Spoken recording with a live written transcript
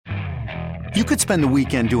You could spend the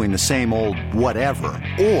weekend doing the same old whatever,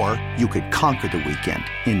 or you could conquer the weekend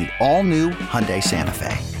in the all-new Hyundai Santa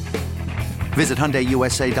Fe. Visit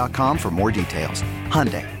HyundaiUSA.com for more details.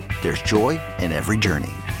 Hyundai, there's joy in every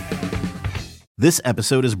journey. This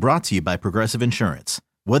episode is brought to you by Progressive Insurance.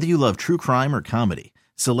 Whether you love true crime or comedy,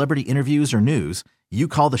 celebrity interviews or news, you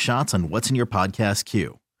call the shots on what's in your podcast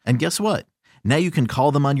queue. And guess what? Now you can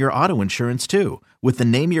call them on your auto insurance too with the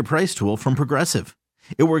Name Your Price tool from Progressive.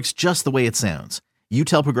 It works just the way it sounds. You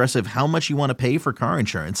tell Progressive how much you want to pay for car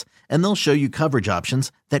insurance, and they'll show you coverage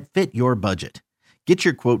options that fit your budget. Get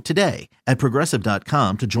your quote today at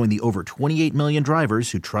Progressive.com to join the over 28 million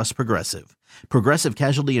drivers who trust Progressive. Progressive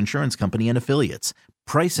Casualty Insurance Company and Affiliates.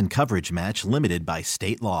 Price and coverage match limited by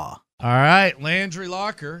state law. All right, Landry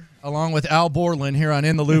Locker, along with Al Borland here on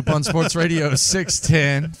In the Loop on Sports Radio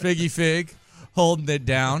 610. Figgy Fig, holding it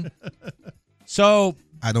down. So...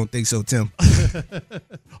 I don't think so, Tim.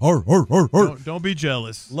 Don't be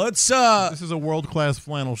jealous. Let's This is a world-class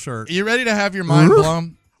flannel shirt. You ready to have your mind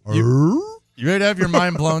blown? You ready to have your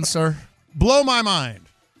mind blown, sir? Blow my mind.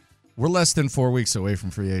 We're less than 4 weeks away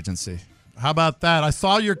from free agency. How about that? I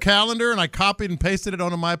saw your calendar and I copied and pasted it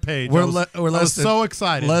onto my page. We're I was so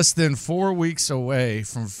excited. Less than 4 weeks away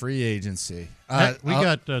from free agency. We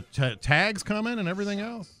got tags coming and everything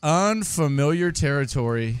else. Unfamiliar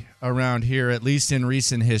territory around here, at least in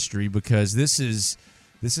recent history, because this is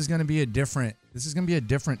going to be a different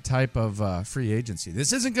type of free agency.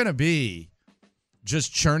 This isn't going to be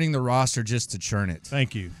just churning the roster just to churn it.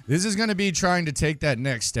 Thank you. This is going to be trying to take that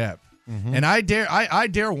next step. Mm-hmm. And I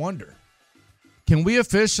dare wonder, can we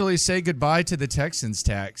officially say goodbye to the Texans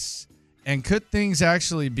tax? And could things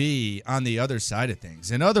actually be on the other side of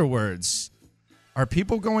things? In other words, are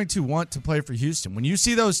people going to want to play for Houston? When you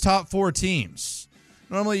see those top four teams,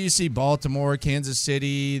 normally you see Baltimore, Kansas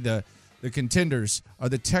City, the contenders. Are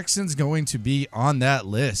the Texans going to be on that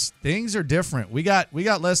list? Things are different. We got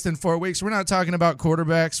less than 4 weeks. We're not talking about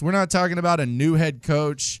quarterbacks. We're not talking about a new head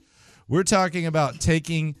coach. We're talking about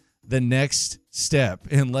taking the next step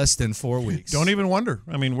in less than 4 weeks. Don't even wonder.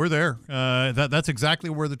 I mean, we're there. That's exactly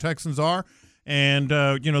where the Texans are. And,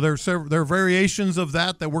 there are variations of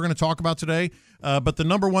that we're going to talk about today. But the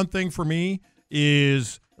number one thing for me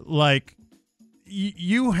is, like,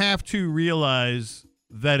 you have to realize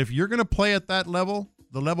that if you're going to play at that level,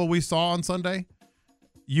 the level we saw on Sunday,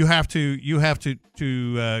 you have to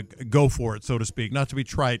go for it, so to speak. Not to be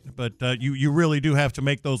trite, but you really do have to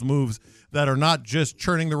make those moves that are not just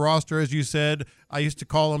churning the roster, as you said. I used to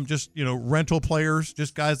call them just rental players,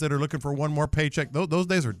 just guys that are looking for one more paycheck. Those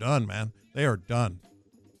days are done, man. They are done.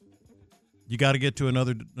 You got to get to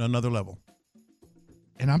another level.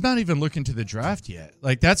 And I'm not even looking to the draft yet.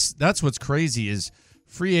 Like that's what's crazy is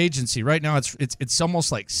free agency right now. It's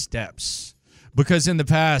almost like steps. Because in the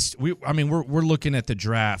past, we're looking at the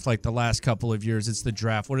draft. Like the last couple of years, it's the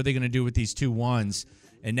draft. What are they going to do with these 2-1s?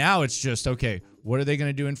 And now it's just, okay, what are they going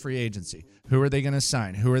to do in free agency? Who are they going to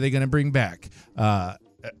sign? Who are they going to bring back?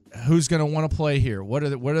 Who's going to want to play here? What are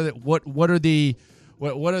the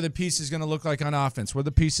pieces going to look like on offense? What are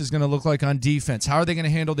the pieces going to look like on defense? How are they going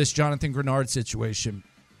to handle this Jonathan Grenard situation?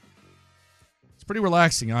 It's pretty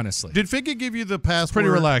relaxing, honestly. Did Figgy give you the password? It's pretty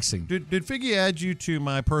relaxing. Did Figgy add you to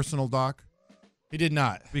my personal doc? He did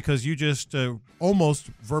not. Because you just almost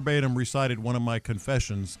verbatim recited one of my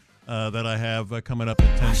confessions that I have coming up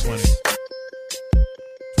at 10:20.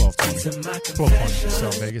 12:20.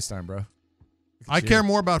 So Vegas time, bro. I care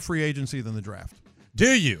more about free agency than the draft.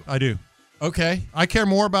 Do you? I do. Okay. I care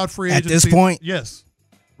more about free agency. At this point? Yes.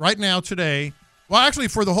 Right now, today. Well, actually,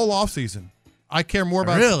 for the whole offseason, I care more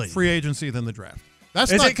about free agency than the draft.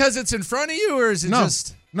 Is it because it's in front of you, or is it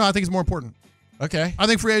just... No, I think it's more important. Okay. I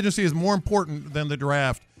think free agency is more important than the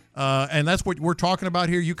draft, and that's what we're talking about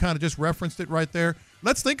here. You kind of just referenced it right there.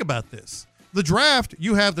 Let's think about this. The draft,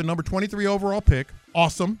 you have the number 23 overall pick.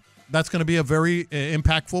 Awesome. That's going to be a very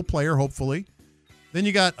impactful player, hopefully. Then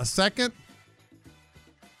you got a second.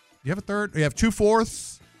 You have a third. You have 2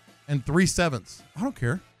 fourths and 3 sevenths. I don't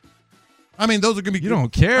care. I mean, those are going to be. You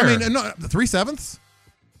don't care. I mean, no, the 3 sevenths.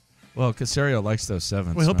 Well, Casario likes those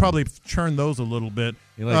sevenths. Well, he'll probably churn those a little bit.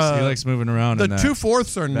 He likes moving around. The 2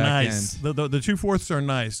 fourths are nice. The 2 fourths are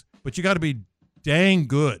nice, but you got to be dang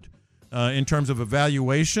good in terms of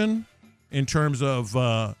evaluation, in terms of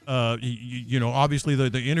obviously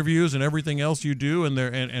the interviews and everything else you do,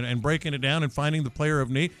 and breaking it down and finding the player of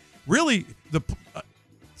need. Really, the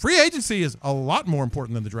free agency is a lot more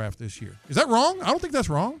important than the draft this year. Is that wrong? I don't think that's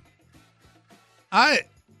wrong.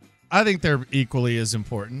 I think they're equally as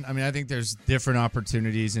important. I mean, I think there's different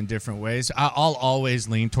opportunities in different ways. I'll always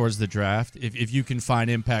lean towards the draft if you can find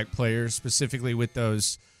impact players, specifically with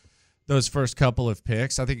those those first couple of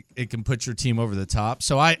picks. I think it can put your team over the top.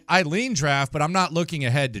 So I lean draft, but I'm not looking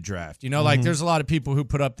ahead to draft. Like there's a lot of people who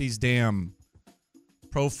put up these damn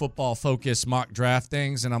pro football focused mock draft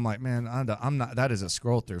things, and I'm like, man, I'm not. That is a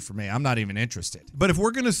scroll through for me. I'm not even interested. But if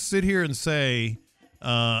we're gonna sit here and say,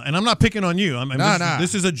 and I'm not picking on you.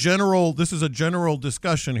 This is a general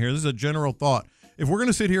discussion here. This is a general thought. If we're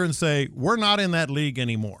gonna sit here and say we're not in that league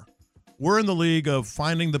anymore, we're in the league of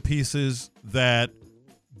finding the pieces that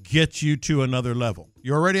get you to another level.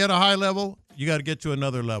 You're already at a high level. You got to get to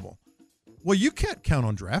another level. Well, you can't count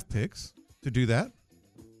on draft picks to do that,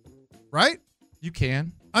 right? You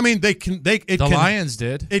can. I mean, Lions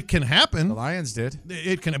did. It can happen. The Lions did.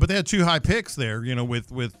 It can, but they had 2 high picks there. With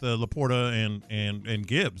Laporta and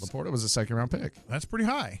Gibbs. Laporta was a 2nd-round pick. That's pretty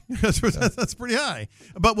high. That's pretty high.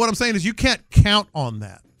 But what I'm saying is, you can't count on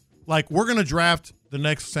that. Like, we're going to draft the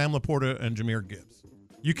next Sam Laporta and Jahmyr Gibbs.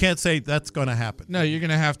 You can't say that's going to happen. No, you're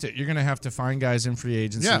going to have to find guys in free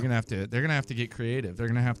agency. Yeah. They're going to have to get creative. They're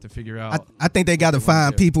going to have to figure out. I think they got to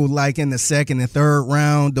find people like in the 2nd and 3rd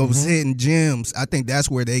round, those hidden gems. I think that's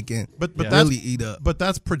where they can really eat up. But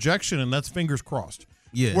that's projection, and that's fingers crossed.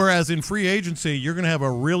 Yeah. Whereas in free agency, you're going to have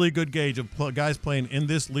a really good gauge of guys playing in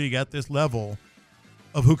this league at this level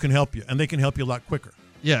of who can help you, and they can help you a lot quicker.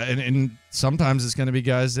 Yeah, and sometimes it's going to be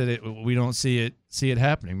guys that we don't see it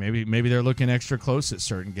happening. Maybe they're looking extra close at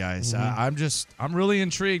certain guys. I'm really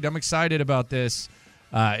intrigued. I'm excited about this,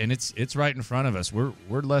 and it's right in front of us.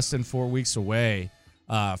 We're less than 4 weeks away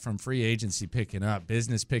from free agency picking up,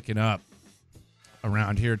 business picking up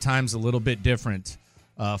around here. Time's a little bit different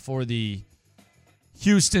for the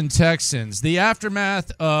Houston Texans. The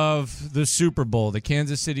aftermath of the Super Bowl, the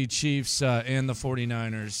Kansas City Chiefs and the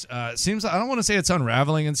 49ers. Seems like, I don't want to say it's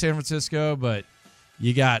unraveling in San Francisco, but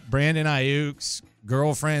you got Brandon Ayuk's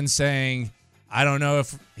girlfriend saying, I don't know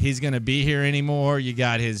if he's going to be here anymore. You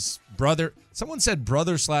got his brother. Someone said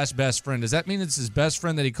brother/best friend. Does that mean it's his best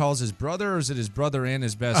friend that he calls his brother, or is it his brother and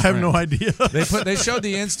his best friend? I have no idea. They showed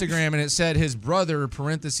the Instagram, and it said his brother,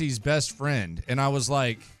 parentheses, best friend. And I was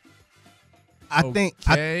like, I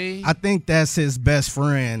think that's his best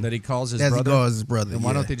friend. That he calls his brother? brother? He calls his brother, Then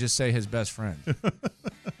why don't they just say his best friend?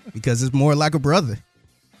 Because it's more like a brother.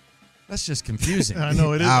 That's just confusing. I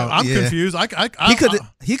know it is. I'm confused.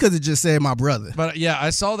 He could have just said my brother. But yeah, I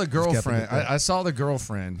saw the girlfriend. I saw the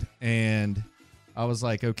girlfriend, and I was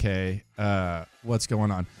like, okay, what's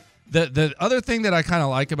going on? The other thing that I kind of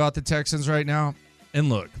like about the Texans right now, and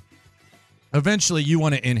look, eventually you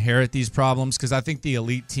want to inherit these problems because I think the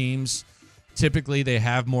elite teams, typically they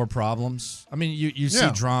have more problems. I mean, you see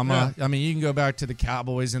drama. Yeah. I mean, you can go back to the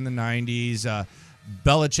Cowboys in the 90s,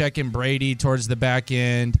 Belichick and Brady towards the back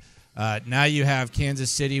end. Now you have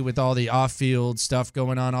Kansas City with all the off-field stuff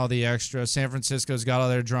going on, all the extra. San Francisco's got all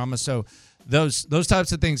their drama. So those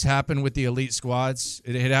types of things happen with the elite squads.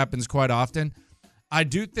 It happens quite often. I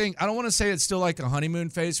don't want to say it's still like a honeymoon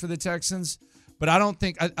phase for the Texans, but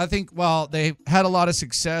I think while they had a lot of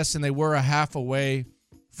success and they were a half away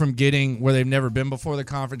from getting where they've never been before, the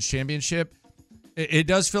conference championship, it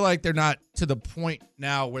does feel like they're not to the point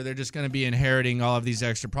now where they're just going to be inheriting all of these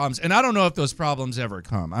extra problems. And I don't know if those problems ever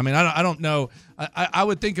come. I mean, I don't know. I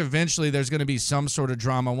would think eventually there's going to be some sort of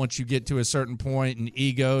drama once you get to a certain point and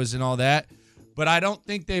egos and all that. But I don't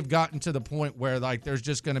think they've gotten to the point where like there's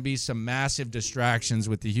just going to be some massive distractions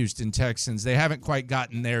with the Houston Texans. They haven't quite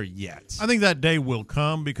gotten there yet. I think that day will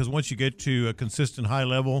come because once you get to a consistent high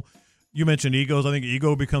level, you mentioned egos. I think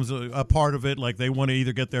ego becomes a part of it. Like they want to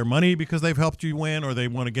either get their money because they've helped you win, or they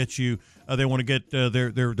want to get you. They want to get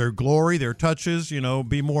their glory, their touches.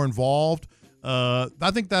 Be more involved.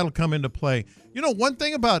 I think that'll come into play. One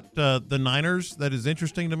thing about the Niners that is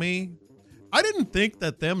interesting to me, I didn't think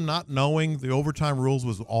that them not knowing the overtime rules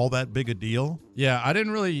was all that big a deal. Yeah, I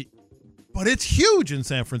didn't really. But it's huge in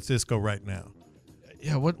San Francisco right now.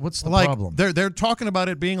 Yeah, what's the problem? They're talking about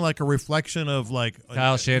it being like a reflection of like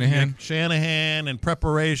Kyle Shanahan and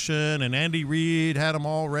preparation, and Andy Reid had them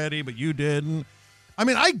all ready, but you didn't. I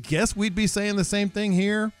mean, I guess we'd be saying the same thing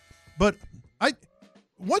here, but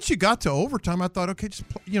once you got to overtime, I thought, okay, just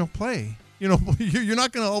play. You're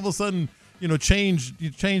not going to all of a sudden change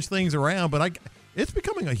things around, but it's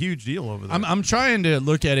becoming a huge deal over there. I'm trying to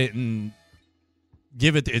look at it and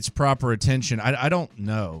give it its proper attention. I don't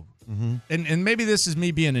know. Mm-hmm. And maybe this is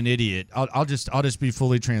me being an idiot. I'll just be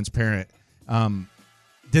fully transparent.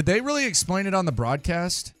 Did they really explain it on the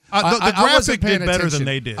broadcast? The graphic did better than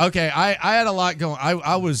they did. Okay, I had a lot going.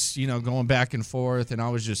 I was going back and forth, and I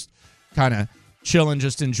was just kind of chilling,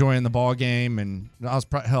 just enjoying the ball game, and I was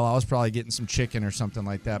probably getting some chicken or something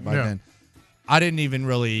like that by then. I didn't even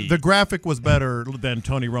really. The graphic was better than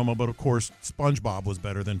Tony Romo, but of course, SpongeBob was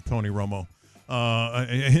better than Tony Romo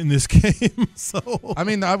in this game. So I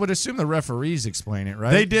mean, I would assume the referees explain it,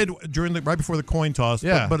 right? they did right before the coin toss.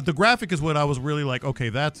 Yeah. But the graphic is what I was really like. Okay,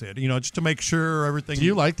 that's it. Just to make sure everything. Do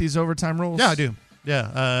you like these overtime rules? Yeah, I do.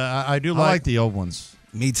 Yeah, I do I like the old ones.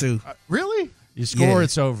 Me too. Really? You score, Yeah.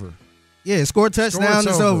 it's over. Yeah, score a touchdown,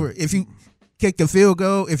 it's over. If you kick a field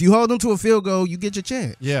goal, if you hold them to a field goal, you get your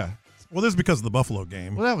chance. Yeah. Well, this is because of the Buffalo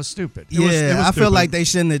game. Well, that was stupid. It was I feel stupid. like they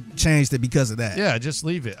shouldn't have changed it because of that. Yeah, just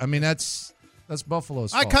leave it. I mean, that's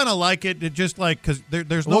Buffalo's fault. I kind of like it. It just like because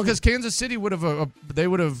there's no. Well, because Kansas City would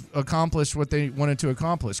have accomplished what they wanted to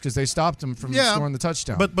accomplish because they stopped them from scoring the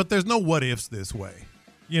touchdown. But there's no what ifs this way.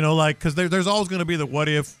 Because there's always going to be the what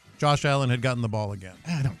if Josh Allen had gotten the ball again.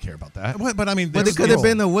 I don't care about that. But I mean, But it could have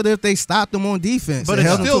been what if they stopped them on defense? But and it's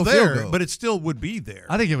held them still to a field there. goal? But it still would be there.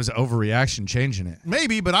 I think it was an overreaction changing it.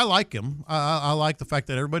 Maybe, but I like him. I like the fact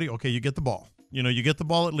that everybody. Okay, you get the ball. You get the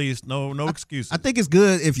ball at least. No excuses. I think it's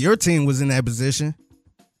good if your team was in that position.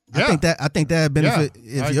 Yeah. I think that benefit I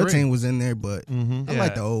if your agree. team was in there, but I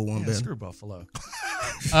like the old one better. Screw Buffalo.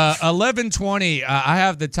 11:20. I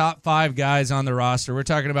have the top 5 guys on the roster. We're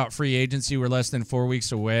talking about free agency. We're less than 4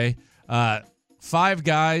 weeks away. 5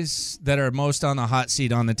 guys that are most on the hot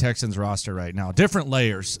seat on the Texans roster right now. Different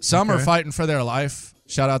layers. Some are fighting for their life.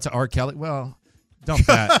 Shout out to R. Kelly. Well, dump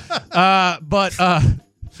that. But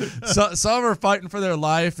some are fighting for their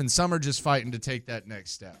life, and some are just fighting to take that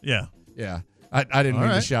next step. Yeah. Yeah. I didn't mean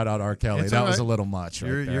to right. shout out R. Kelly. It's that all was a right. little much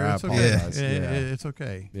right there. I It's okay. apologize. It's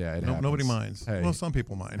okay. Yeah, it nobody happens. minds. Hey. Well, some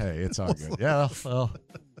people mind. Hey, it's all good. Yeah, well,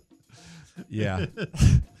 yeah.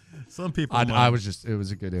 Some people I mind. was just, it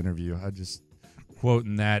was a good interview. I just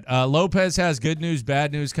quoting that. Lopez has good news,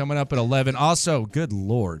 bad news coming up at 11. Also, good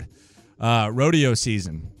Lord, rodeo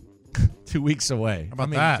season, 2 weeks away. How about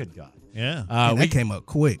that? Good God. Yeah. That came up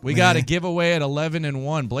quick. We man. got a giveaway at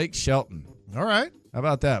 11-1. Blake Shelton. All right. How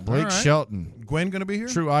about that? Blake All right. Shelton, Gwen going to be here?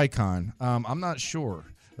 true icon. I'm not sure.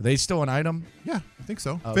 Are they still an item? Yeah, I think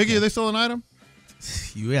so. Okay. Figgy, are they still an item?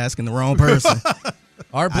 You asking the wrong person.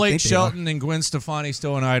 Are Blake think they Shelton and Gwen Stefani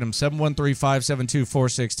still an item?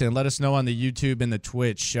 713-572-4610. Let us know on the YouTube and the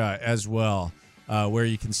Twitch as well, where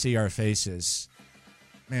you can see our faces.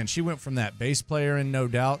 Man, she went from that bass player in No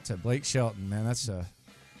Doubt to Blake Shelton. Man, that's a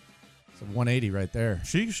 180 right there.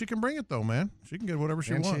 She can bring it though, man. She can get whatever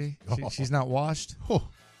she Can wants. she's not washed? Oh,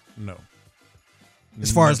 no. As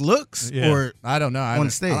far as looks, Yeah. or I don't know. On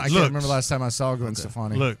stage. I can't Looks. remember the last time I saw Gwen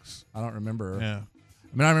Stefani. Looks. I don't remember her. Yeah.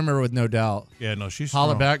 I mean, I remember her with No Doubt. Yeah, no, she's Holla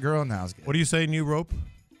strong. back, girl. Now it's good. What do you say, new rope?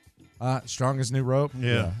 Strong as new rope?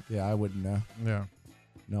 Yeah. Yeah, I wouldn't know. Yeah.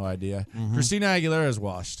 No idea. Christina Aguilera is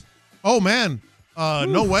washed. Oh, man.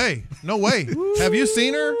 No way. No way. Have you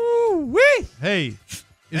seen her? Wee! Hey.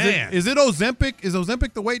 Man. Is it Ozempic? Is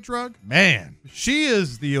Ozempic the weight drug? Man. She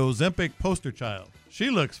is the Ozempic poster child. She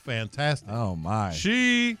looks fantastic. Oh, my.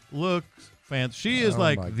 She looks fantastic. She is Oh, my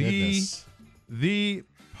like goodness. the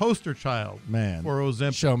poster child Man. for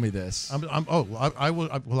Ozempic. Show me this. I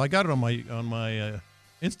got it on my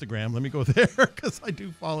Instagram. Let me go there because I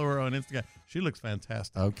do follow her on Instagram. She looks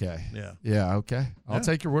fantastic. Okay. Yeah. Yeah, okay. I'll Yeah.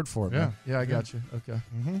 take your word for it, man. Yeah, I got you. Okay.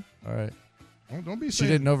 Mm-hmm. All right. Don't be She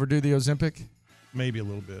saying didn't overdo the Ozempic? maybe a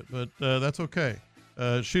little bit, but that's okay.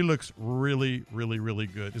 She looks really, really, really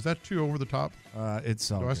good. Is that too over the top?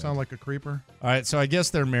 It's all Do I good. sound like a creeper? All right, so I guess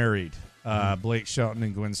they're married, Blake Shelton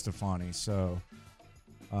and Gwen Stefani. So,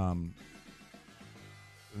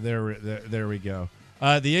 there we go.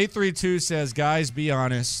 The 832 says, "Guys, be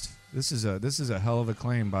honest." This is a hell of a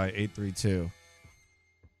claim by 832.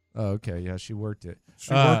 Oh, okay, yeah, she worked it.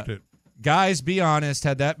 She worked it. Guys, be honest.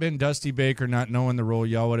 Had that been Dusty Baker not knowing the role,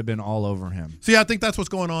 y'all would have been all over him. See, I think that's what's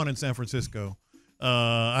going on in San Francisco.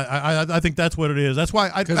 I think that's what it is. That's why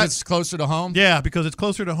Because it's closer to home? Yeah, because it's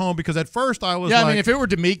closer to home. Because at first I was Yeah, like, I mean, if it were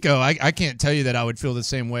D'Amico, I can't tell you that I would feel the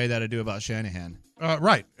same way that I do about Shanahan.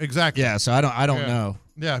 right, exactly. Yeah, so I don't know.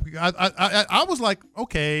 Yeah, I was like,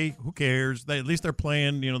 okay, who cares? At least they're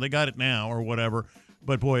playing. They got it now or whatever.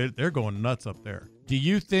 But boy, they're going nuts up there. Do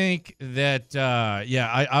you think that?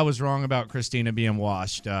 I was wrong about Christina being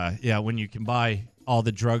washed. When you can buy all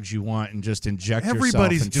the drugs you want and just inject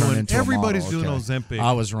Everybody's yourself and turn into a everybody's model. doing Okay. Ozempic.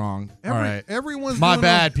 I was wrong. All right, Everyone's my doing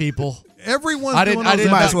bad, people. Everyone's I didn't- doing I didn't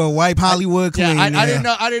Ozempic. Might as well wipe Hollywood clean. Yeah, I didn't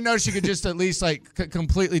know. I didn't know she could just at least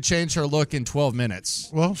completely change her look in 12 minutes.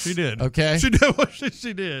 Well, she did. Okay. She did what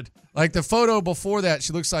she did. Like the photo before that,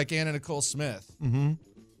 she looks like Anna Nicole Smith. Mm-hmm.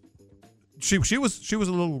 She was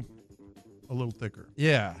a little thicker.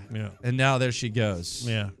 Yeah. Yeah. And now there she goes.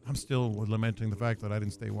 Yeah. I'm still lamenting the fact that I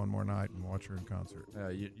didn't stay one more night and watch her in concert.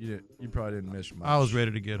 You probably didn't miss much. I was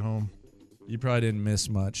ready to get home. You probably didn't miss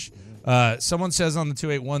much. Someone says on the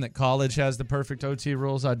 281 that college has the perfect OT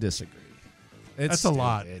rules. I disagree. That's a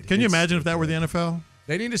lot. Can you imagine if that were the NFL?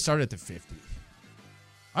 They need to start at the 50.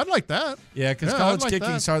 I'd like that. Yeah, because college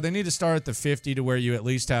kicking's hard. They need to start at the 50 to where you at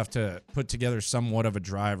least have to put together somewhat of a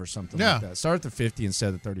drive or something like that. Start at the 50 instead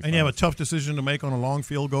of the 35. And you have a tough decision to make on a long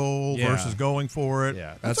field goal versus going for it.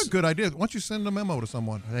 Yeah, that's a good idea. Why don't you send a memo to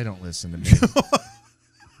someone? They don't listen to me.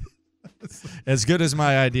 As good as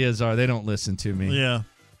my ideas are, they don't listen to me.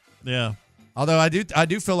 Yeah. Although I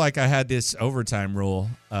do feel like I had this overtime rule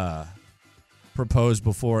proposed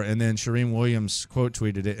before, and then Shareem Williams quote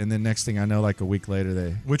tweeted it, and then next thing I know, like a week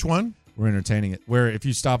later, Which one? Were entertaining it. Where if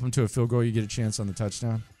you stop them to a field goal, you get a chance on the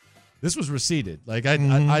touchdown. This was receded. Like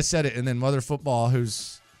I said it, and then Mother Football,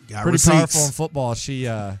 who's pretty powerful in football, she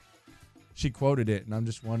quoted it, and I'm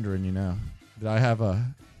just wondering, did I have a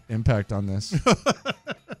impact on this?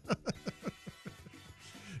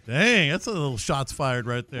 Dang, that's a little shots fired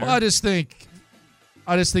right there. Well, I just think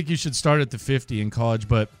you should start at the 50 in college,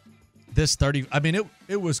 but this 30. I mean,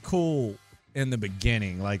 it was cool in the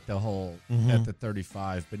beginning, like the whole at the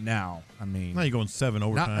 35, but now, I mean, now you're going 7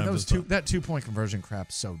 overtime. That 2-point conversion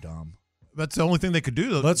crap's so dumb. That's the only thing they could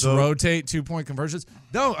do. Let's rotate 2-point conversions.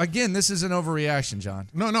 No, again, this is an overreaction, John.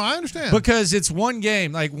 No, I understand. Because it's one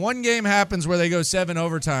game. Like, one game happens where they go 7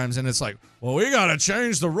 overtimes, and it's like, well, we got to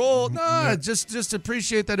change the rule. No, just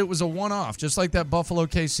appreciate that it was a one-off, just like that Buffalo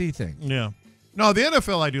KC thing. Yeah. No, the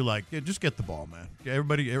NFL I do like. Just get the ball, man.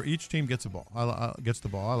 Each team gets the ball. Gets the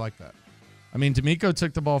ball. I like that. I mean, D'Amico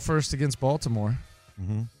took the ball first against Baltimore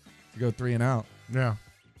to go 3 and out. Yeah.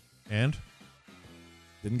 And?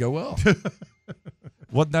 Didn't go well.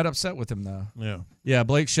 Wasn't that upset with him, though. Yeah. Yeah,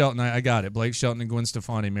 Blake Shelton, I got it. Blake Shelton and Gwen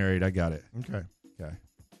Stefani married. I got it. Okay.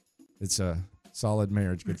 It's a solid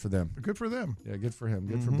marriage. Good for them. Good for them. Yeah, good for him.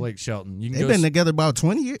 Good for Blake Shelton. They've been together about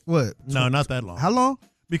 20 years? What? No, not that long. How long?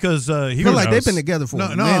 Because I feel like they've been together for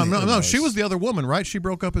a minute. No. She was the other woman, right? She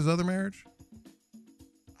broke up his other marriage?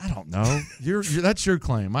 I don't know. That's your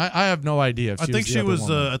claim. I have no idea. I think she was.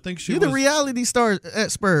 You're the reality star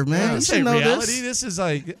expert, man. Yeah, you should know reality. This is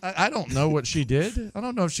like I don't know what she did. I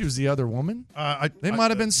don't know if she was the other woman. They might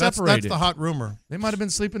have been separated. That's the hot rumor. They might have been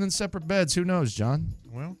sleeping in separate beds. Who knows, John?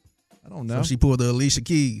 Well, I don't know. So she pulled the Alicia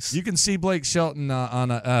Keys. You can see Blake Shelton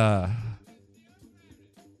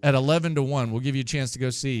at 11-1. We'll give you a chance to go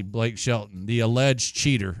see Blake Shelton, the alleged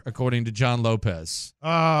cheater, according to John Lopez.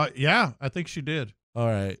 Yeah, I think she did. All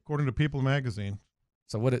right. According to People magazine.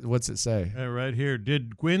 So what's it say? Right here.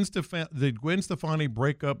 Did Gwen Stefani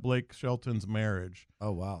break up Blake Shelton's marriage?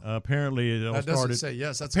 Oh, wow. Apparently it all that started. Say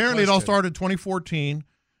yes. That's apparently it all started 2014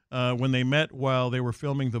 when they met while they were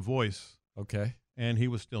filming The Voice. Okay. And he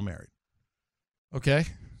was still married. Okay.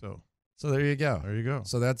 So there you go. There you go.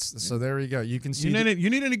 So there you go. You can see. You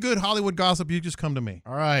need any good Hollywood gossip? You just come to me.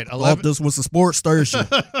 All right. This was a sports station.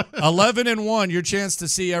 11-1. Your chance to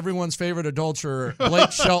see everyone's favorite adulterer,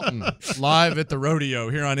 Blake Shelton, live at the rodeo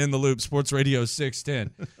here on In the Loop Sports Radio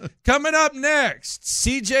 610. Coming up next,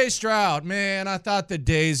 CJ Stroud. Man, I thought the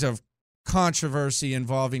days of controversy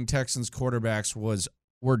involving Texans quarterbacks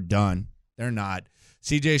were done. They're not.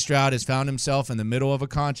 CJ Stroud has found himself in the middle of a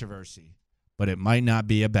controversy, but it might not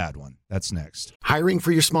be a bad one. That's next. Hiring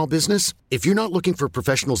for your small business? If you're not looking for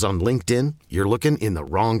professionals on LinkedIn, you're looking in the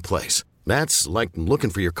wrong place. That's like looking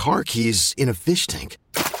for your car keys in a fish tank.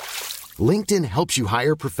 LinkedIn helps you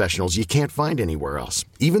hire professionals you can't find anywhere else,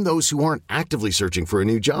 even those who aren't actively searching for a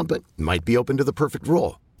new job but might be open to the perfect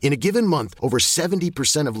role. In a given month, over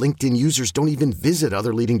 70% of LinkedIn users don't even visit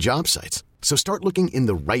other leading job sites. So start looking in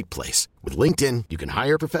the right place. With LinkedIn, you can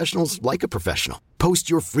hire professionals like a professional. Post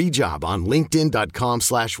your free job on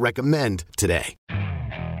linkedin.com/recommend today.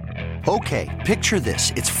 Okay, picture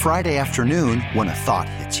this. It's Friday afternoon when a thought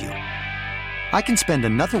hits you. I can spend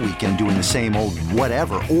another weekend doing the same old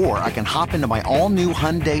whatever, or I can hop into my all-new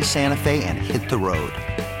Hyundai Santa Fe and hit the road.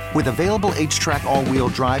 With available H-Track all-wheel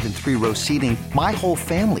drive and 3-row seating, my whole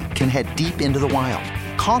family can head deep into the wild.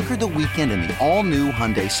 Conquer the weekend in the all-new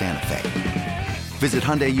Hyundai Santa Fe. Visit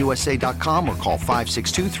HyundaiUSA.com or call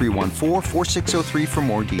 562-314-4603 for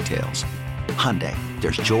more details. Hyundai,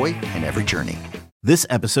 there's joy in every journey. This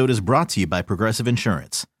episode is brought to you by Progressive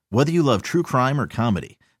Insurance. Whether you love true crime or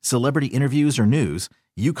comedy, celebrity interviews or news,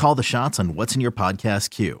 you call the shots on what's in your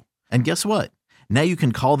podcast queue. And guess what? Now you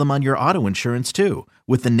can call them on your auto insurance too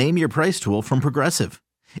with the Name Your Price tool from Progressive.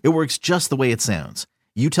 It works just the way it sounds.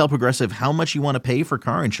 You tell Progressive how much you want to pay for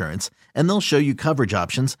car insurance, and they'll show you coverage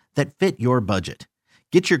options that fit your budget.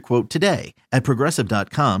 Get your quote today at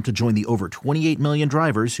Progressive.com to join the over 28 million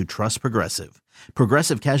drivers who trust Progressive.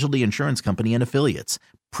 Progressive Casualty Insurance Company and Affiliates.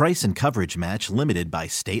 Price and coverage match limited by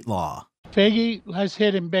state law. Figgy, let's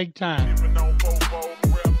hit him big time.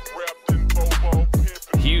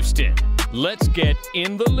 Houston, let's get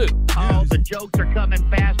in the loop. Oh, the jokes are coming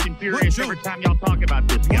fast and furious every time y'all talk about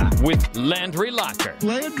this guy. With Landry Locker.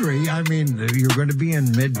 Landry, I mean, you're going to be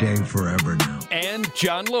in midday forever now. And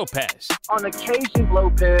John Lopez. On occasion,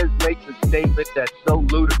 Lopez makes a statement that's so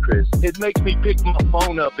ludicrous, it makes me pick my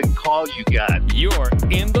phone up and call you guys. You're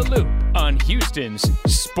in the loop on Houston's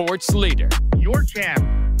sports leader. Your chap,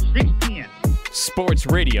 610. Sports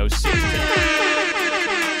Radio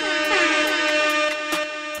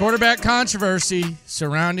 610. Quarterback controversy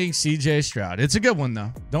surrounding CJ Stroud. It's a good one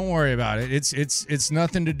though. Don't worry about it. It's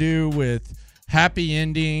nothing to do with happy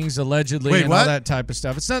endings, allegedly, all that type of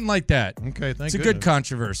stuff. It's nothing like that. Okay, It's a good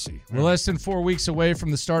controversy. We're less than 4 weeks away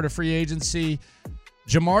from the start of free agency.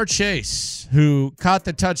 Jamar Chase, who caught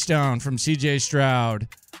the touchdown from CJ Stroud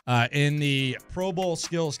in the Pro Bowl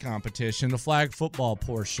skills competition, the flag football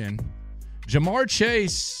portion. Jamar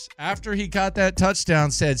Chase, after he caught that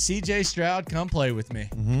touchdown, said, CJ Stroud, come play with me.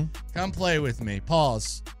 Mm-hmm. Come play with me.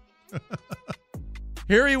 Pause.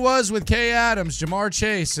 Here he was with Kay Adams, Jamar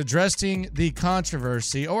Chase, addressing the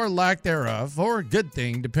controversy or lack thereof, or a good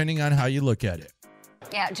thing, depending on how you look at it.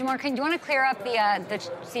 Yeah, Jamar, do you want to clear up the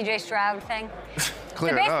CJ Stroud thing?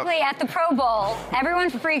 Clear so basically, at the Pro Bowl, everyone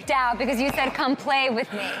freaked out because you said, come play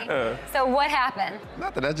with me. So what happened?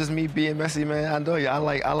 Nothing. That's just me being messy, man. I know you. I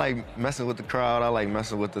like messing with the crowd. I like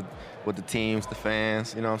messing with the teams, the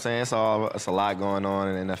fans. You know what I'm saying? It's a lot going on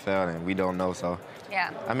in the NFL, and we don't know. So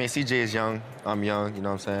yeah. I mean, CJ is young. I'm young. You know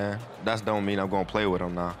what I'm saying? That don't mean I'm gonna play with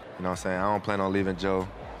him now. You know what I'm saying? I don't plan on leaving Joe.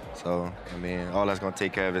 So I mean, all that's gonna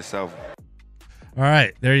take care of itself. All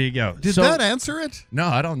right, there you go. Did that answer it? No,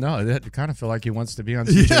 I don't know. I kind of feel like he wants to be on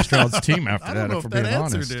CJ Stroud's team after that, if we're being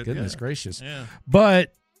honest. Goodness gracious. Yeah.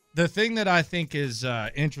 But the thing that I think is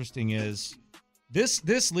interesting is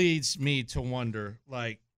this leads me to wonder,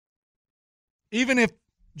 like, even if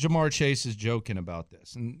Jamar Chase is joking about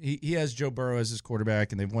this, and he has Joe Burrow as his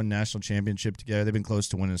quarterback, and they've won national championship together. They've been close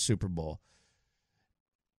to winning a Super Bowl.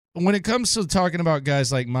 When it comes to talking about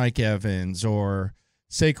guys like Mike Evans or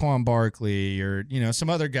Saquon Barkley or, some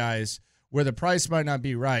other guys where the price might not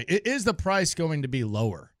be right, is the price going to be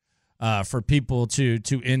lower for people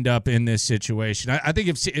to end up in this situation? I think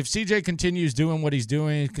if CJ continues doing what he's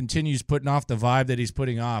doing, continues putting off the vibe that he's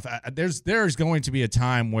putting off, there's going to be a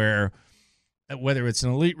time where, whether it's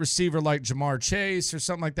an elite receiver like Jamar Chase or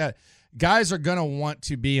something like that, guys are going to want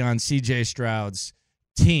to be on CJ Stroud's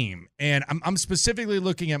team. And I'm specifically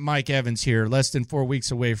looking at Mike Evans here, less than 4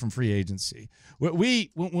 weeks away from free agency.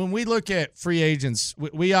 When we look at free agents,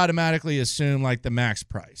 we automatically assume like the max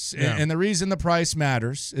price. Yeah. And the reason the price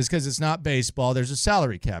matters is because it's not baseball. There's a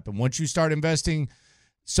salary cap. And once you start investing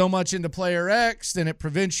so much into player X, then it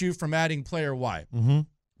prevents you from adding player Y. Mm-hmm.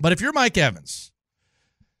 But if you're Mike Evans,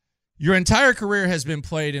 your entire career has been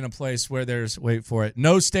played in a place where there's, wait for it,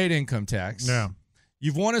 no state income tax. Yeah.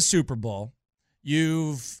 You've won a Super Bowl.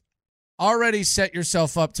 You've already set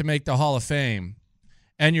yourself up to make the Hall of Fame,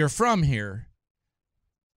 and you're from here.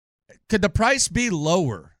 Could the price be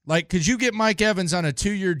lower? Like, could you get Mike Evans on a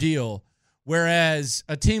 2-year deal, whereas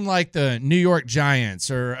a team like the New York Giants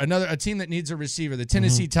or a team that needs a receiver, the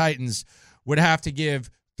Tennessee Titans, would have to give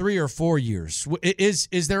 3 or 4 years?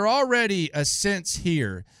 Is there already a sense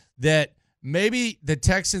here that maybe the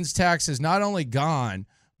Texans' tax is not only gone,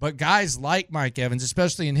 but guys like Mike Evans,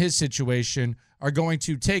 especially in his situation, are going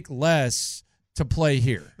to take less to play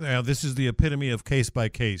here? Yeah, this is the epitome of case by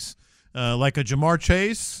case. Like a Jamar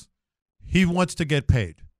Chase, he wants to get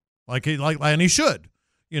paid, and he should.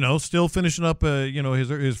 Still finishing up,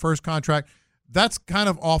 his first contract. That's kind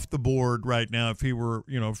of off the board right now if he were,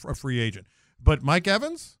 a free agent. But Mike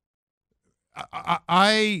Evans,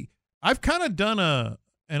 I've kind of done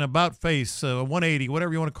an about face, a 180,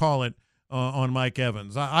 whatever you want to call it, on Mike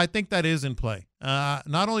Evans. I think that is in play.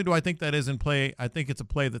 Not only do I think that is in play, I think it's a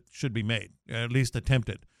play that should be made, at least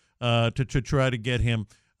attempted, to try to get him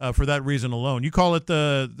for that reason alone. You call it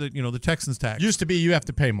the Texans tax. Used to be you have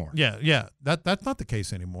to pay more. Yeah. That's not the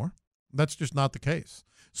case anymore. That's just not the case.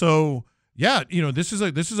 So yeah, this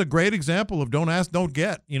is a great example of don't ask, don't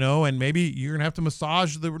get. And maybe you're gonna have to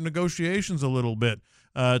massage the negotiations a little bit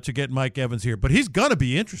to get Mike Evans here, but he's gonna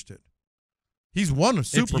be interested. He's won a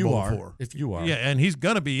Super Bowl before. If you are. Yeah, and he's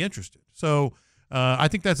going to be interested. So I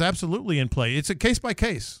think that's absolutely in play. It's a case by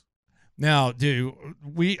case. Now, dude,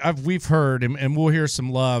 we've heard, and we'll hear some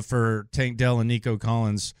love for Tank Dell and Nico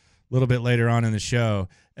Collins a little bit later on in the show.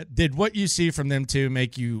 Did what you see from them two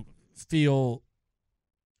make you feel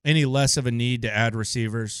any less of a need to add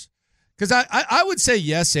receivers? Because I would say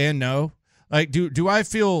yes and no. Like, do I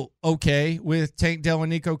feel okay with Tank Dell and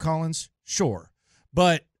Nico Collins? Sure.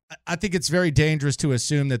 But I think it's very dangerous to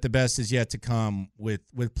assume that the best is yet to come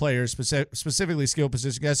with players, specifically skill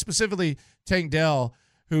position guys, specifically Tank Dell,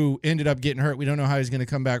 who ended up getting hurt. We don't know how he's going to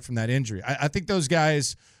come back from that injury. I think those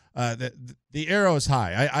guys, the arrow is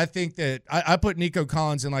high. I think that I put Nico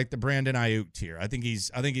Collins in like the Brandon Ayuk tier. I think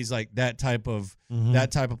he's like that type of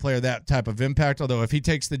player, that type of impact. Although if he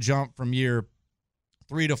takes the jump from year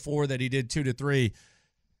 3 to 4 that he did 2 to 3,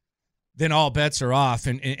 then all bets are off.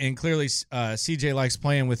 And clearly CJ likes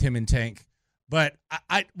playing with him and Tank. But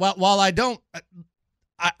while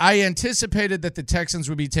I anticipated that the Texans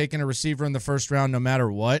would be taking a receiver in the first round no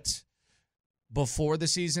matter what before the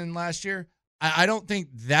season last year. I don't think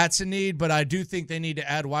that's a need, but I do think they need to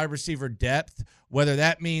add wide receiver depth, whether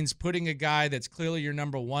that means putting a guy that's clearly your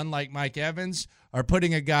number one like Mike Evans or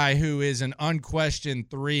putting a guy who is an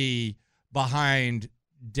unquestioned 3 behind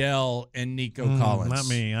Dell and Nico Collins. Not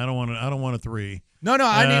me. I don't want a 3. No,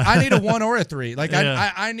 I need a 1 or a 3. Like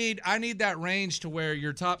I need that range to where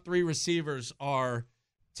your top 3 receivers are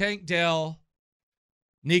Tank Dell,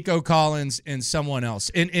 Nico Collins, and someone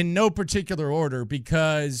else in no particular order,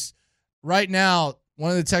 because right now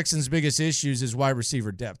one of the Texans' biggest issues is wide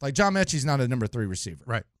receiver depth. Like John Mechie's not a number 3 receiver.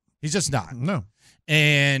 Right. He's just not. No.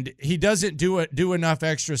 And he doesn't do enough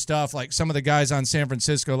extra stuff like some of the guys on San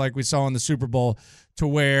Francisco, like we saw in the Super Bowl, to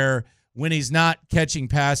where when he's not catching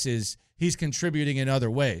passes, he's contributing in other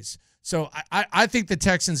ways. So I think the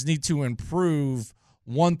Texans need to improve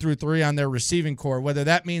 1 through 3 on their receiving core, whether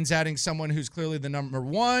that means adding someone who's clearly the number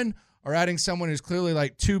 1 or adding someone who's clearly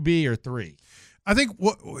like 2B or 3. I think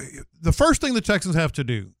the first thing the Texans have to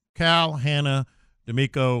do, Cal, Hannah,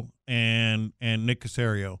 D'Amico, and Nick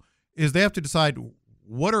Caserio, is they have to decide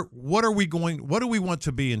what do we want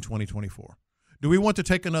to be in 2024? Do we want to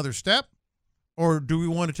take another step, or do we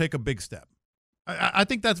want to take a big step? I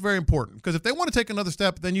think that's very important, because if they want to take another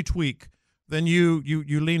step, then you tweak, then you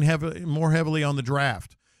lean more heavily on the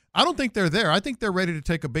draft. I don't think they're there. I think they're ready to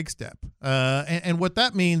take a big step. And what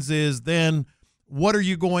that means is then what are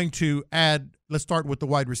you going to add? Let's start with the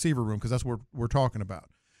wide receiver room, because that's what we're talking about.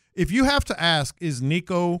 If you have to ask, is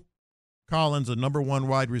Nico Collins a number 1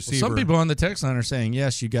 wide receiver? Well, some people on the text line are saying,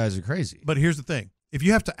 yes, you guys are crazy. But here's the thing. If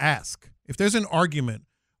you have to ask, if there's an argument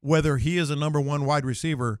whether he is a number 1 wide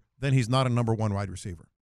receiver, then he's not a number 1 wide receiver.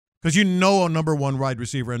 Because you know a number 1 wide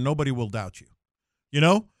receiver, and nobody will doubt you. You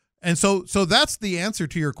know? And so that's the answer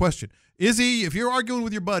to your question. Is he, if you're arguing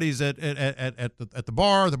with your buddies at the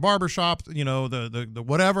bar, the barber shop, you know, the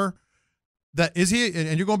whatever, that is he,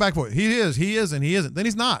 and you're going back for it. He is, and he isn't. Then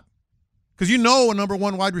he's not. Because you know a number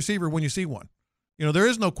 1 wide receiver when you see one. You know, there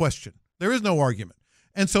is no question. There is no argument.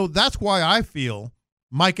 And so that's why I feel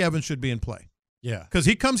Mike Evans should be in play. Yeah. Because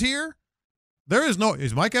he comes here, is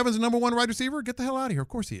Mike Evans a number 1 wide receiver? Get the hell out of here. Of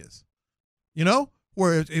course he is. You know?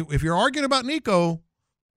 Where if you're arguing about Nico,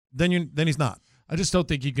 then he's not. I just don't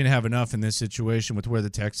think you can have enough in this situation with where the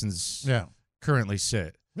Texans currently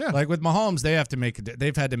sit. Yeah. Like with Mahomes,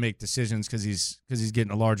 they've had to make decisions because he's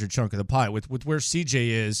getting a larger chunk of the pie. With where CJ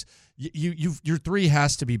is, your 3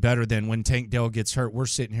 has to be better than when Tank Dell gets hurt. We're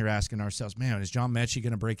sitting here asking ourselves, man, is John Mechie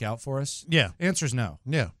going to break out for us? Yeah. Answer's no.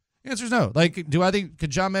 Yeah. Answer's no. Like, could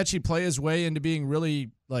John Mechie play his way into being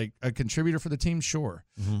really like a contributor for the team? Sure.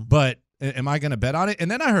 Mm-hmm. But am I going to bet on it? And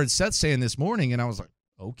then I heard Seth saying this morning, and I was like,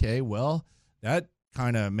 okay, well, that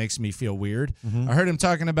kind of makes me feel weird. Mm-hmm. I heard him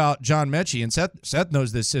talking about John Mechie, and Seth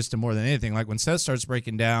knows this system more than anything. Like when Seth starts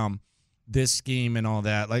breaking down this scheme and all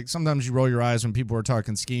that, like sometimes you roll your eyes when people are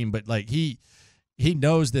talking scheme, but like he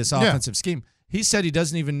knows this offensive scheme. He said he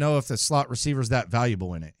doesn't even know if the slot receiver is that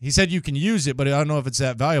valuable in it. He said you can use it, but I don't know if it's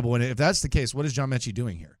that valuable in it. If that's the case, what is John Mechie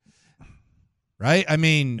doing here? Right? I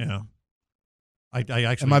mean, yeah. I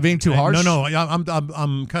actually, am I being too harsh? No.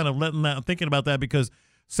 I'm kind of thinking about that because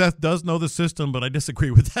Seth does know the system, but I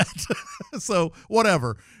disagree with that. So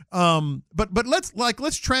whatever. But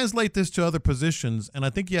let's translate this to other positions, and I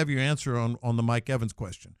think you have your answer on the Mike Evans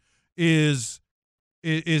question. Is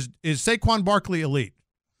Saquon Barkley elite?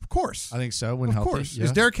 Of course. I think so. When healthy. Of course. Yeah.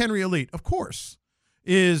 Is Derrick Henry elite? Of course.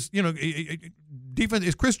 Is defense?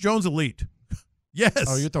 Is Chris Jones elite? Yes.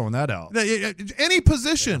 Oh, you're throwing that out. Any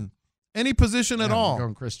position. Any position at all.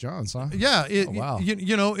 Going Chris Jones, huh? Yeah. Wow.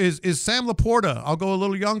 Is Sam Laporta, I'll go a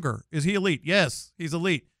little younger. Is he elite? Yes, he's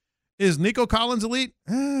elite. Is Nico Collins elite?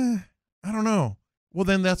 I don't know. Well,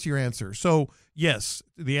 then that's your answer. So, yes,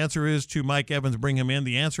 the answer is to Mike Evans, bring him in.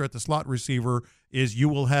 The answer at the slot receiver is you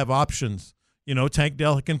will have options. Tank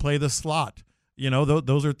Dell can play the slot.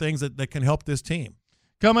 Those are things that can help this team.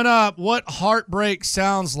 Coming up, what heartbreak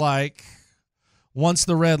sounds like once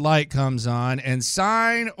the red light comes on, and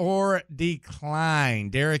sign or decline.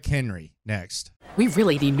 Derrick Henry next. We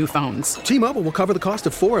really need new phones. T-Mobile will cover the cost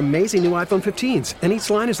of 4 amazing new iPhone 15s, and each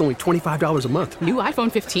line is only $25 a month. New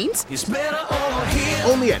iPhone 15s? It's better over here.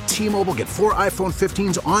 Only at T-Mobile, get 4 iPhone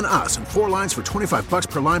 15s on us and 4 lines for $25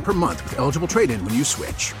 per line per month with eligible trade-in when you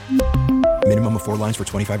switch. Minimum of 4 lines for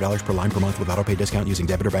 $25 per line per month with autopay discount using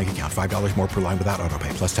debit or bank account. $5 more per line without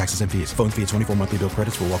autopay, plus taxes and fees. Phone fee at 24 monthly bill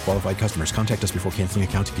credits for well-qualified customers. Contact us before canceling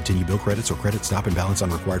account to continue bill credits or credit stop and balance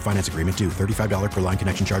on required finance agreement due. $35 per line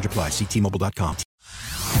connection charge applies. See T-Mobile.com.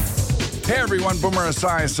 Hey everyone, Boomer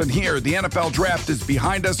Esiason here. The NFL Draft is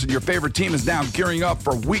behind us and your favorite team is now gearing up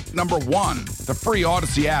for week number 1. The free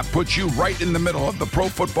Odyssey app puts you right in the middle of the pro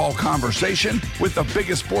football conversation with the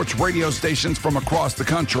biggest sports radio stations from across the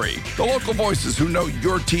country. The local voices who know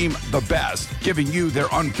your team the best, giving you their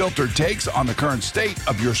unfiltered takes on the current state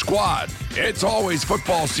of your squad. It's always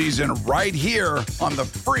football season right here on the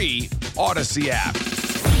free Odyssey app.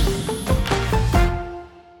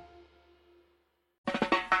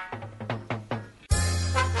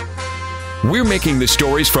 We're making the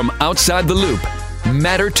stories from outside the loop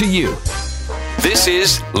matter to you. This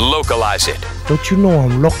is Localize It. Don't you know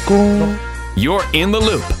I'm local? You're in the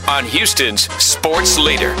loop on Houston's sports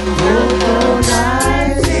leader.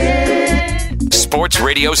 Sports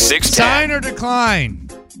Radio 610. Sign or decline.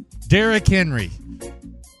 Derrick Henry.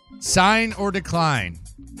 Sign or decline.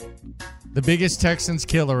 The biggest Texans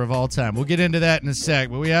killer of all time. We'll get into that in a sec,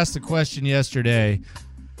 but we asked the question yesterday.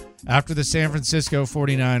 After the San Francisco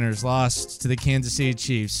 49ers lost to the Kansas City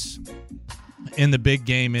Chiefs in the big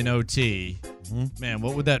game in OT, man,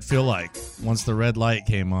 what would that feel like once the red light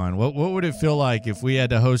came on? What would it feel like if we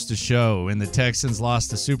had to host a show and the Texans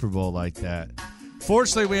lost the Super Bowl like that?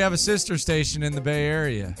 Fortunately, we have a sister station in the Bay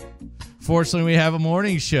Area. Fortunately, we have a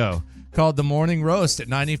morning show called The Morning Roast at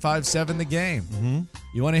 95.7 The Game. Mm-hmm.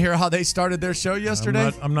 You want to hear how they started their show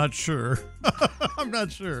yesterday? I'm not sure. I'm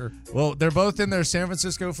not sure. Well, they're both in their San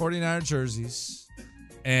Francisco 49er jerseys,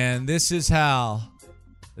 and this is how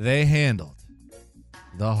they handled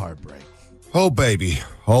the heartbreak. Oh, baby.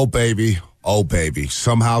 Oh, baby. Oh, baby.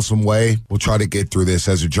 Somehow, some way, we'll try to get through this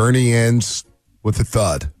as the journey ends with a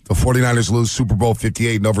thud. The 49ers lose Super Bowl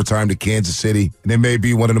 58 in overtime to Kansas City, and it may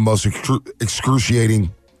be one of the most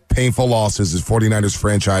excruciating, painful losses in 49ers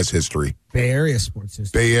franchise history. Bay Area sports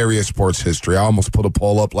history. Bay Area sports history. I almost put a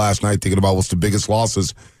poll up last night thinking about what's the biggest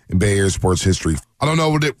losses in Bay Area sports history. I don't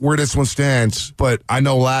know where this one stands, but I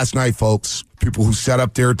know last night, folks, people who sat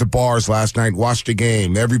up there at the bars last night, watched the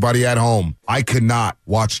game, everybody at home. I could not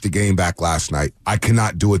watch the game back last night. I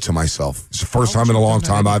cannot do it to myself. It's the first time in a long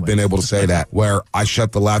time I've been able to say that, where I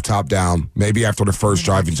shut the laptop down, maybe after the first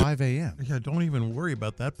drive. 5 a.m. Yeah, don't even worry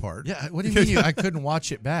about that part. Yeah, what do you mean I couldn't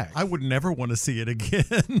watch it back? I would never want to see it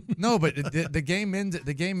again. No, but the game ended.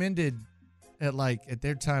 The game ended at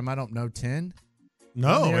their time. I don't know, 10.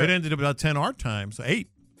 No, it ended about 10 our time, so 8.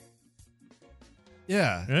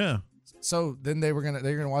 Yeah. Yeah. So then they're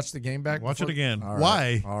gonna watch the game back. Watch it again. All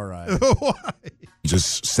Why? Right. All right. Why?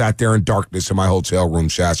 Just sat there in darkness in my hotel room,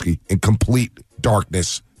 Shasky, in complete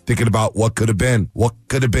darkness, thinking about what could have been. But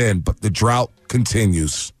the drought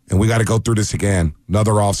continues, and we got to go through this again.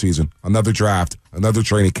 Another offseason, another draft, another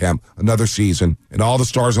training camp, another season, and all the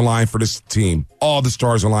stars align for this team. All the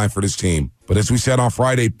stars align for this team. But as we said on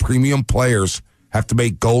Friday, premium players have to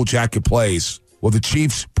make gold jacket plays. Well, the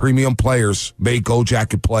Chiefs' premium players made gold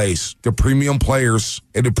jacket plays. The premium players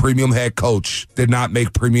and the premium head coach did not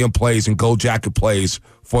make premium plays and gold jacket plays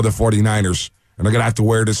for the 49ers. And they're going to have to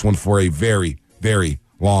wear this one for a very, very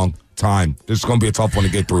long time. This is going to be a tough one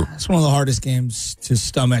to get through. It's one of the hardest games to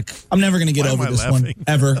stomach. I'm never going to get over this one,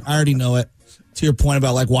 ever. I already know it. To your point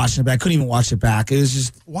about watching it back, I couldn't even watch it back. It was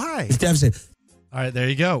just, why? It's devastating. All right, there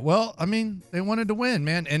you go. Well, I mean, they wanted to win,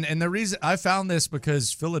 man. And the reason I found this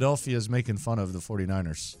because Philadelphia is making fun of the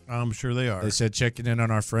 49ers. I'm sure they are. They said checking in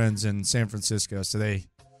on our friends in San Francisco. So they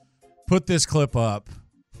put this clip up.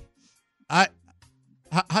 How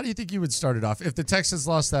do you think you would start it off if the Texans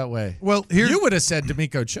lost that way? Well, you would have said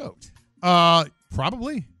D'Amico choked.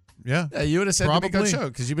 Probably. Yeah. Yeah, you would have said D'Amico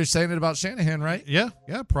choked because you've been saying it about Shanahan, right? Yeah,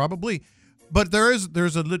 probably. But there's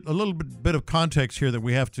a little bit of context here that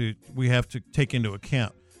we have to take into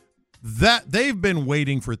account. That they've been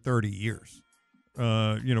waiting for 30 years,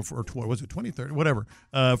 for was it 2030, whatever,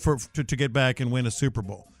 to get back and win a Super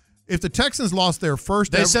Bowl. If the Texans lost their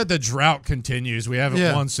first, they said the drought continues. We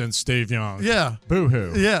haven't won since Steve Young. Yeah,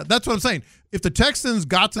 boo-hoo. Yeah, that's what I'm saying. If the Texans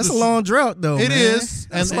got to that's a long drought, though. It is.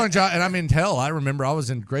 That's a long drought. And I mean, hell, I remember I was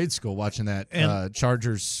in grade school watching that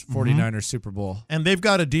Chargers 49ers Super Bowl. And they've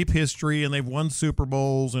got a deep history, and they've won Super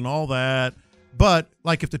Bowls and all that. But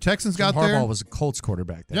like if the Texans got there, Harbaugh was a Colts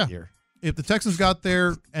quarterback that year. If the Texans got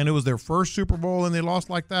there and it was their first Super Bowl and they lost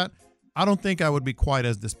like that, I don't think I would be quite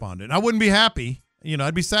as despondent. I wouldn't be happy.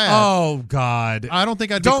 I'd be sad. Oh, God. I don't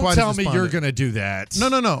think I'd be quite as despondent. Don't tell me you're going to do that.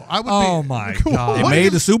 No. I would be. Oh, my God. They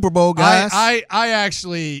made the Super Bowl, guys. I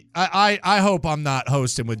hope I'm not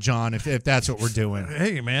hosting with John if that's what we're doing.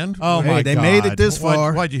 Hey, man. Oh, my God. They made it this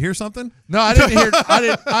far. Why'd you hear something? No, I didn't hear.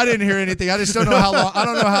 I didn't hear anything. I just don't know how long. I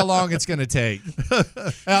don't know how long it's going to take.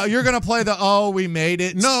 You're going to play the we made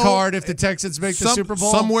it card if the Texans make the Super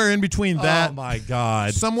Bowl. Somewhere in between that. Oh my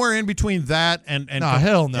God. Somewhere in between that and no,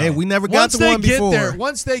 hell no. Hey, we never got the one before.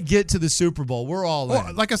 Once they get to the Super Bowl, we're all in.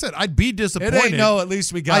 Well, like I said, I'd be disappointed. It ain't at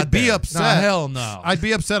least we got. I'd be upset. Nah, hell no. I'd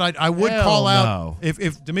be upset. I would call out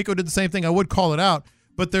if D'Amico did the same thing. I would call it out.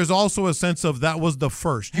 But there's also a sense of that was the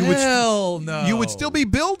first. No. You would still be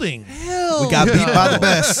building. Hell we got beat by the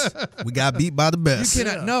best. We got beat by the best. You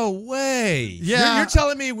cannot. No way. Yeah. You're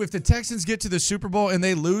telling me if the Texans get to the Super Bowl and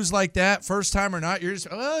they lose like that, first time or not, you're just,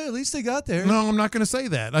 at least they got there. No, I'm not going to say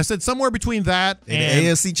that. I said somewhere between that and the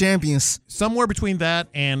AFC champions. Somewhere between that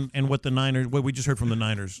and what the Niners, what we just heard from the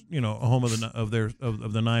Niners, a home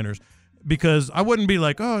of the Niners. Because I wouldn't be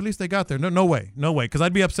like, at least they got there. No way. Because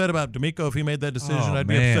I'd be upset about D'Amico if he made that decision. I'd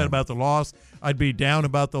be upset about the loss. I'd be down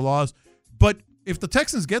about the loss. But if the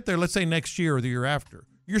Texans get there, let's say next year or the year after,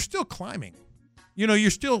 you're still climbing.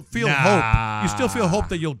 You still feel hope. You still feel hope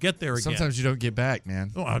that you'll get there again. Sometimes you don't get back,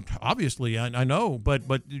 man. Well, obviously, I know. But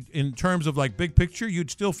in terms of like big picture,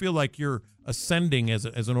 you'd still feel like you're ascending as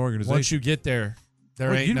an organization. Once you get there,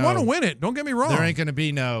 you'd want to win it. Don't get me wrong. There ain't going to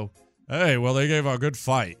be no. Hey, well, they gave a good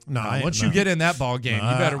fight. Once you get in that ball game,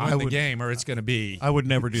 you better win the game, or it's going to be. I would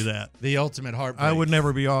never do that. The ultimate heartbreak. I would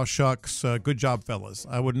never be shucks. Good job, fellas.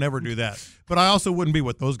 I would never do that. But I also wouldn't be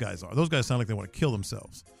what those guys are. Those guys sound like they want to kill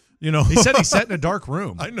themselves. He said he sat in a dark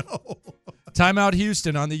room. I know. Timeout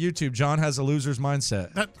Houston on the YouTube. John has a loser's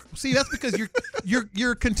mindset. That's because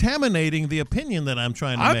you're contaminating the opinion that I'm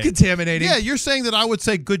trying to make. I'm contaminating. Yeah, you're saying that I would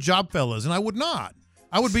say good job, fellas, and I would not.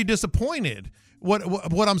 I would be disappointed.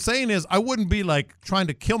 What I'm saying is I wouldn't be like trying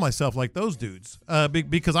to kill myself like those dudes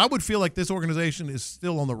because I would feel like this organization is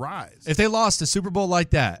still on the rise. If they lost a Super Bowl like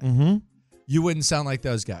that, you wouldn't sound like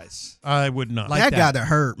those guys. I would not. Like that gotta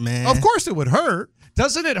hurt, man. Of course it would hurt.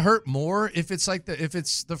 Doesn't it hurt more if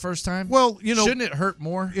it's the first time? Well, shouldn't it hurt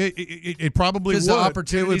more? It probably would. Because the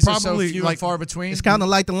opportunities are so few and far between. It's kind of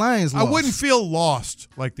like the Lions lost. I wouldn't feel lost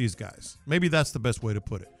like these guys. Maybe that's the best way to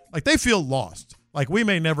put it. Like they feel lost. Like we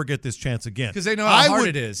may never get this chance again because they know how hard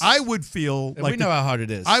it is. I would feel like we know how hard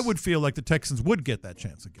it is. I would feel like the Texans would get that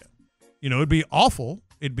chance again. It'd be awful.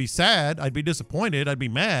 It'd be sad. I'd be disappointed. I'd be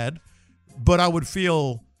mad. But I would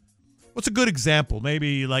feel. What's a good example?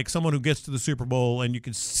 Maybe like someone who gets to the Super Bowl and you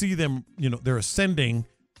can see them. They're ascending.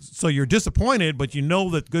 So you're disappointed, but you know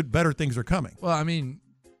that better things are coming. Well, I mean.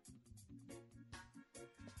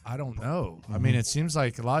 I don't know. I mean, it seems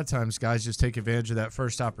like a lot of times guys just take advantage of that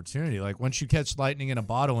first opportunity. Like once you catch lightning in a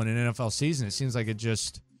bottle in an NFL season, it seems like it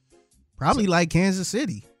just probably like Kansas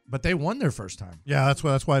City. But they won their first time. Yeah, that's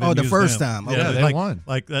why I didn't use the first them. time. Yeah, they won.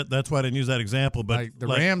 Like that's why I didn't use that example. But like the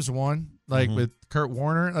Rams won. Like with Kurt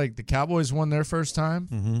Warner. Like the Cowboys won their first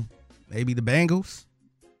time. Maybe the Bengals.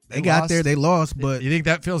 They got there. They lost. But you think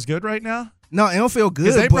that feels good right now? No, it don't feel good.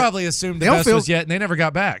 Because they probably assumed the best was yet, and they never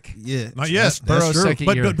got back. Yeah. Not yet. Burrow's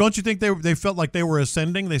second year. But don't you think they felt like they were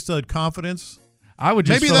ascending? They still had confidence? I would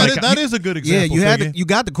just maybe that is a good example. Yeah, you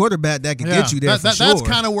got the quarterback that can get you there for sure. That's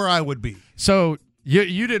kind of where I would be. So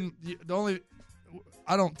you didn't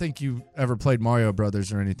I don't think you ever played Mario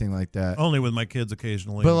Brothers or anything like that. Only with my kids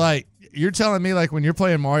occasionally. But like you're telling me like when you're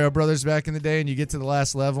playing Mario Brothers back in the day and you get to the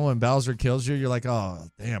last level and Bowser kills you, you're like, oh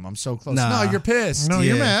damn, I'm so close. Nah. No, you're pissed. No,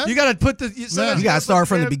 you're mad. You gotta put you gotta start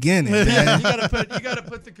from the beginning. You gotta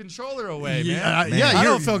put the controller away, man. I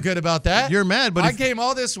don't feel good about that. You're mad, but I came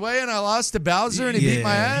all this way and I lost to Bowser and he beat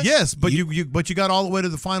my ass. Yes, but you got all the way to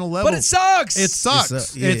the final level. But it sucks. It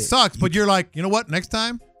sucks. It sucks. But you're like, you know what? Next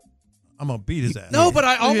time, I'm gonna beat his ass. No, but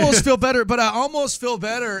I almost feel better. But I almost feel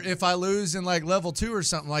better if I lose in like level 2 or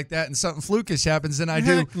something like that, and something flukish happens than I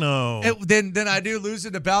do. No, then I do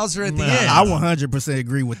losing to Bowser at the end. I 100%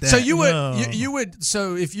 agree with that. So you would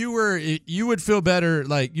So if you would feel better,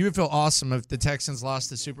 like you would feel awesome if the Texans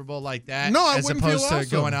lost the Super Bowl like that. No, I as wouldn't opposed feel to awesome.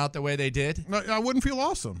 going out the way they did. No, I wouldn't feel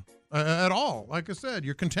awesome at all. Like I said,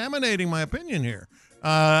 you're contaminating my opinion here.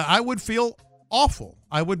 I would feel awful.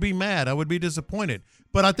 I would be mad. I would be disappointed.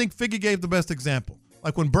 But I think Figgy gave the best example.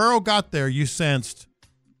 Like when Burrow got there, you sensed,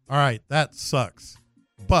 all right, that sucks.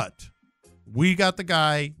 But we got the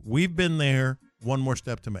guy. We've been there. One more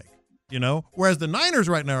step to make. Whereas the Niners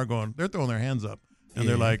right now are going, they're throwing their hands up. And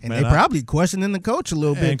they're like, and they probably questioning the coach a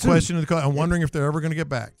little bit, too. Questioning the coach. I'm wondering if they're ever going to get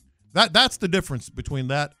back. That's the difference between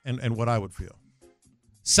that and what I would feel.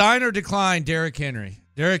 Sign or decline Derrick Henry.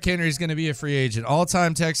 Derrick Henry is going to be a free agent.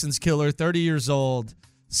 All-time Texans killer, 30 years old.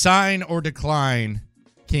 Sign or decline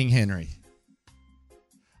King Henry.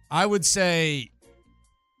 I would say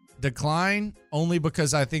decline only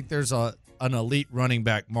because I think there's an elite running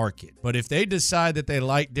back market. But if they decide that they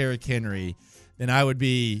like Derrick Henry, then I would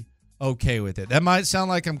be okay with it. That might sound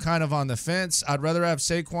like I'm kind of on the fence. I'd rather have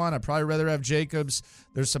Saquon. I'd probably rather have Jacobs.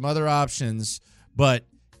 There's some other options. But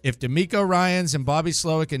if DeMeco Ryans and Bobby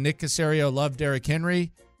Slowick and Nick Caserio love Derrick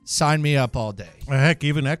Henry, sign me up all day. Heck,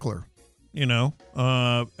 even Eckler. You know,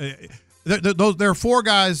 there are four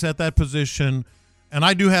guys at that position, and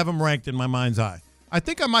I do have them ranked in my mind's eye. I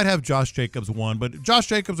think I might have Josh Jacobs 1, but Josh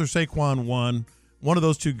Jacobs or Saquon 1, one of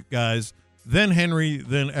those two guys, then Henry,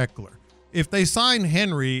 then Eckler. If they sign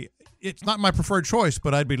Henry, it's not my preferred choice,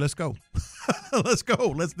 but I'd be, let's go. Let's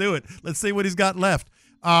go. Let's do it. Let's see what he's got left.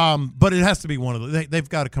 But it has to be one of those. They've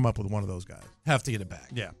got to come up with one of those guys. Have to get it back.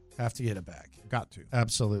 Yeah. Have to get it back. Got to.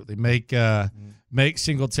 Absolutely. Make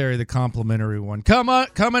Singletary the complimentary one.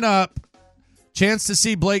 Coming up, chance to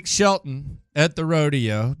see Blake Shelton at the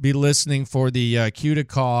rodeo. Be listening for the cue to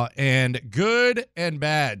call. And good and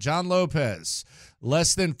bad. John Lopez,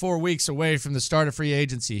 less than 4 weeks away from the start of free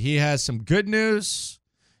agency. He has some good news,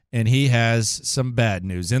 and he has some bad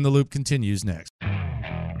news. In the Loop continues next.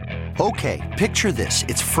 Okay, picture this.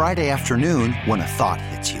 It's Friday afternoon when a thought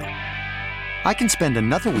hits you. I can spend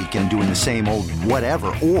another weekend doing the same old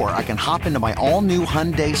whatever, or I can hop into my all-new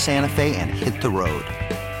Hyundai Santa Fe and hit the road.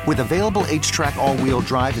 With available H-Track all-wheel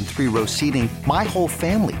drive and 3-row seating, my whole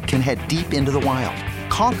family can head deep into the wild.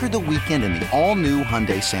 Conquer the weekend in the all-new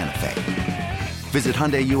Hyundai Santa Fe. Visit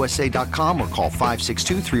HyundaiUSA.com or call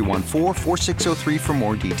 562-314-4603 for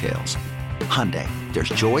more details. Hyundai, there's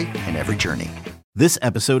joy in every journey. This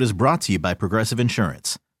episode is brought to you by Progressive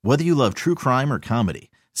Insurance. Whether you love true crime or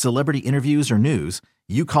comedy, celebrity interviews or news,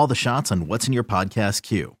 you call the shots on what's in your podcast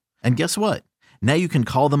queue. And guess what? Now you can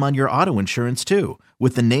call them on your auto insurance too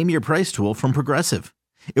with the Name Your Price tool from Progressive.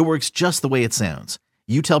 It works just the way it sounds.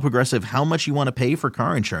 You tell Progressive how much you want to pay for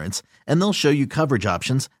car insurance, and they'll show you coverage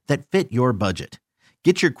options that fit your budget.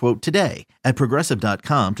 Get your quote today at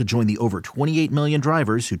Progressive.com to join the over 28 million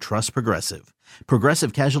drivers who trust Progressive.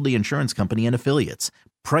 Progressive Casualty Insurance Company and Affiliates.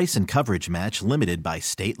 Price and coverage match limited by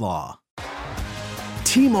state law.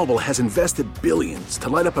 T-Mobile has invested billions to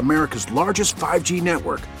light up America's largest 5G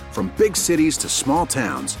network, from big cities to small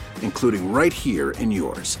towns, including right here in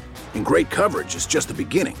yours. And great coverage is just the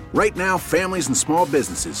beginning. Right now, families and small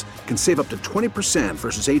businesses can save up to 20%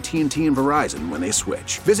 versus AT&T and Verizon when they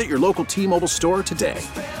switch. Visit your local T-Mobile store today.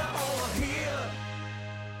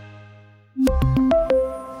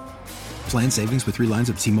 Plan savings with 3 lines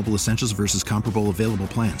of T-Mobile Essentials versus comparable available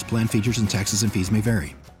plans. Plan features and taxes and fees may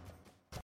vary.